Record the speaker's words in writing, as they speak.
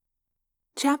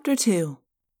Chapter 2.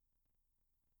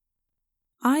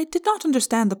 I did not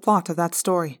understand the plot of that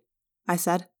story, I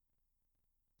said.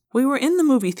 We were in the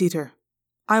movie theater.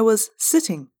 I was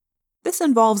sitting. This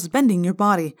involves bending your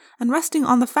body and resting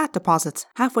on the fat deposits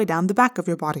halfway down the back of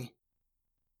your body.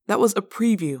 That was a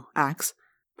preview, Axe,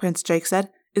 Prince Jake said.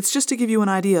 It's just to give you an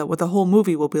idea what the whole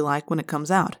movie will be like when it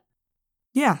comes out.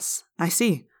 Yes, I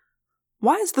see.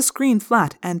 Why is the screen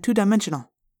flat and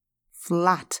two-dimensional?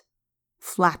 Flat.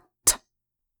 Flat.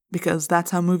 Because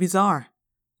that's how movies are.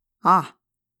 Ah.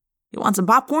 You want some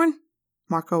popcorn?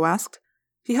 Marco asked.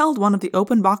 He held one of the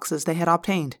open boxes they had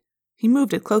obtained. He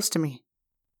moved it close to me.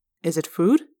 Is it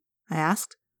food? I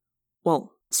asked.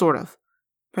 Well, sort of,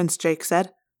 Prince Jake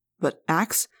said. But,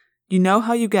 Axe, you know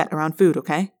how you get around food,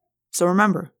 okay? So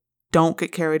remember, don't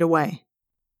get carried away.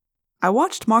 I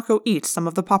watched Marco eat some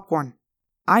of the popcorn.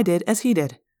 I did as he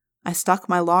did. I stuck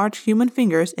my large human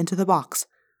fingers into the box.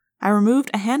 I removed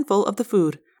a handful of the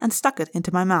food and stuck it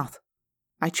into my mouth.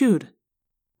 I chewed.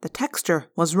 The texture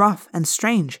was rough and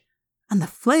strange. And the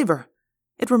flavor!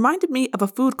 It reminded me of a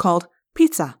food called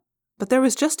pizza, but there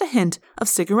was just a hint of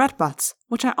cigarette butts,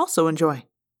 which I also enjoy.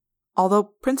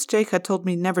 Although Prince Jake had told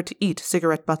me never to eat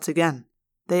cigarette butts again.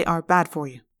 They are bad for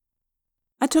you.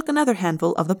 I took another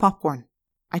handful of the popcorn.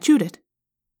 I chewed it.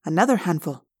 Another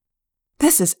handful.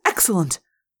 This is excellent!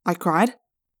 I cried.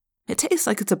 It tastes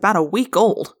like it's about a week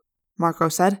old, Marco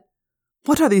said.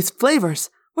 What are these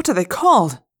flavors? What are they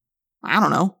called? I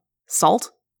don't know. Salt?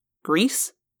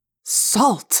 Grease?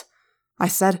 Salt, I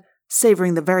said,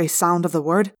 savoring the very sound of the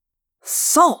word.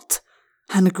 Salt!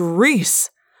 And grease!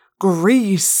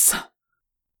 Grease!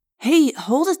 Hey,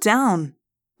 hold it down,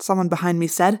 someone behind me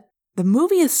said. The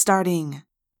movie is starting.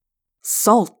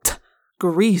 Salt,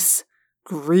 grease,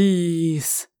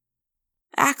 grease.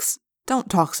 Axe,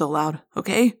 don't talk so loud,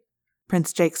 okay?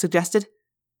 Prince Jake suggested.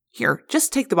 Here,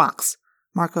 just take the box,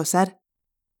 Marco said.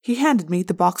 He handed me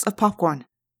the box of popcorn.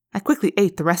 I quickly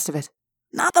ate the rest of it.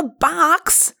 Not the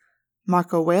box,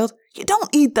 Marco wailed. You don't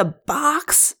eat the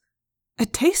box.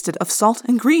 It tasted of salt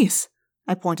and grease,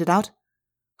 I pointed out.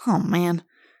 Oh man,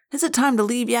 is it time to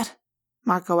leave yet?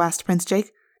 Marco asked Prince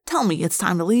Jake. Tell me it's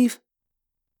time to leave.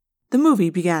 The movie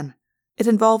began. It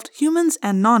involved humans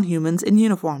and non-humans in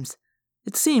uniforms.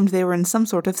 It seemed they were in some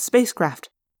sort of spacecraft.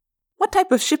 What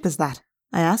type of ship is that?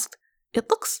 I asked. It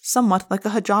looks somewhat like a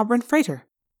Hajabran freighter.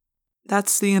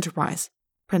 That's the Enterprise,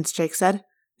 Prince Jake said.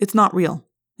 It's not real.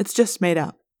 It's just made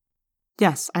up.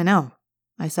 Yes, I know,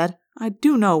 I said. I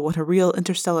do know what a real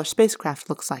interstellar spacecraft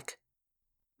looks like.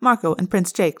 Marco and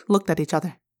Prince Jake looked at each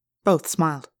other. Both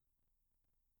smiled.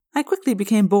 I quickly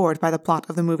became bored by the plot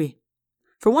of the movie.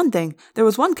 For one thing, there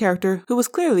was one character who was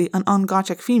clearly an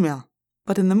Ongotchic female,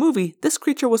 but in the movie, this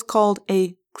creature was called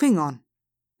a Klingon.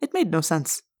 It made no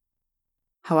sense.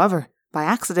 However, by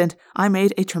accident, I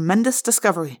made a tremendous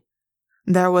discovery.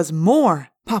 There was more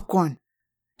popcorn.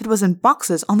 It was in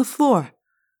boxes on the floor.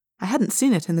 I hadn't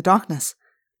seen it in the darkness.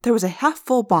 There was a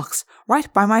half-full box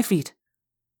right by my feet.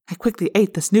 I quickly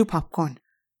ate this new popcorn.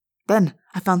 Then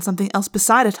I found something else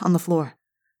beside it on the floor.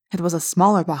 It was a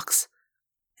smaller box.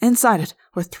 Inside it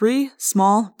were 3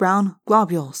 small brown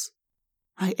globules.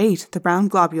 I ate the brown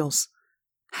globules.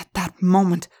 At that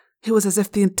moment, it was as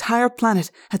if the entire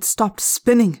planet had stopped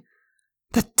spinning.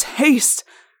 The taste!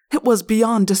 It was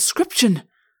beyond description.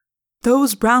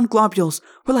 Those brown globules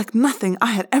were like nothing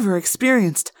I had ever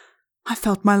experienced. I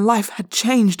felt my life had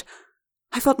changed.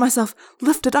 I felt myself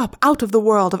lifted up out of the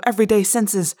world of everyday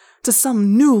senses to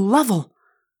some new level.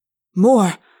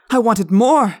 More! I wanted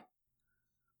more!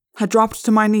 I dropped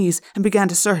to my knees and began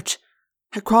to search.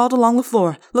 I crawled along the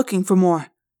floor, looking for more.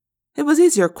 It was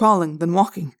easier crawling than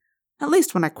walking. At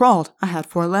least when I crawled, I had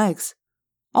 4 legs.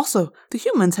 Also, the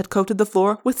humans had coated the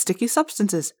floor with sticky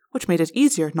substances, which made it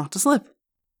easier not to slip.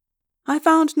 I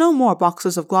found no more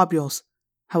boxes of globules.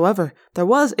 However, there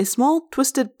was a small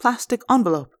twisted plastic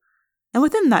envelope, and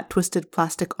within that twisted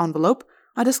plastic envelope,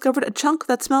 I discovered a chunk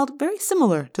that smelled very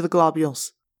similar to the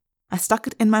globules. I stuck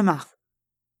it in my mouth.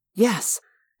 Yes,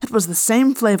 it was the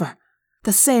same flavor,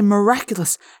 the same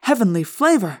miraculous, heavenly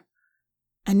flavor.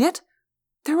 And yet,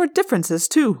 there were differences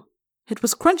too. It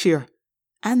was crunchier,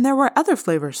 and there were other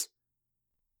flavors.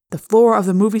 The floor of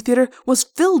the movie theater was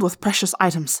filled with precious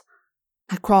items.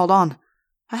 I crawled on.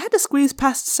 I had to squeeze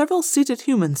past several seated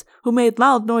humans who made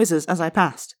loud noises as I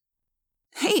passed.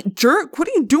 Hey, jerk, what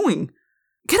are you doing?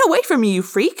 Get away from me, you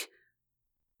freak!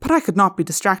 But I could not be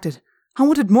distracted. I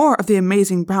wanted more of the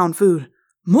amazing brown food.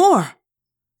 More!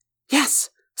 Yes,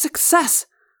 success!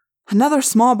 Another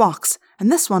small box,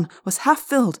 and this one was half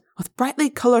filled with brightly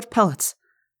colored pellets.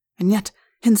 And yet,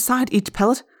 inside each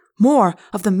pellet, more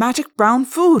of the magic brown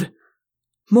food.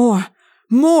 More,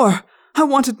 More! I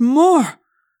wanted more!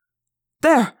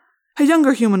 There! A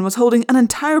younger human was holding an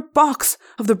entire box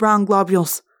of the brown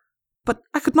globules. But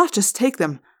I could not just take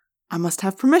them. I must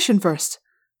have permission first.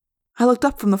 I looked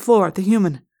up from the floor at the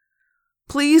human.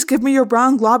 Please give me your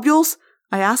brown globules,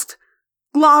 I asked.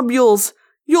 Globules!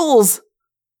 Yules!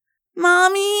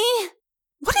 Mommy!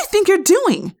 What do you think you're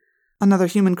doing? Another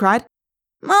human cried.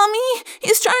 Mommy,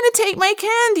 he's trying to take my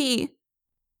candy.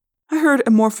 I heard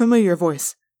a more familiar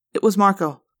voice. It was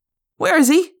Marco. Where is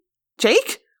he?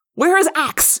 Jake? Where is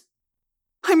Axe?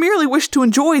 I merely wish to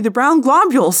enjoy the brown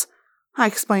globules, I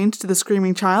explained to the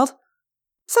screaming child.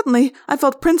 Suddenly, I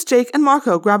felt Prince Jake and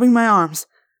Marco grabbing my arms.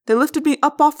 They lifted me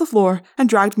up off the floor and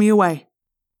dragged me away.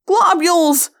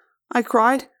 Globules! I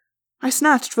cried. I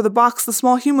snatched for the box the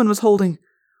small human was holding.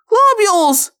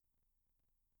 Globules!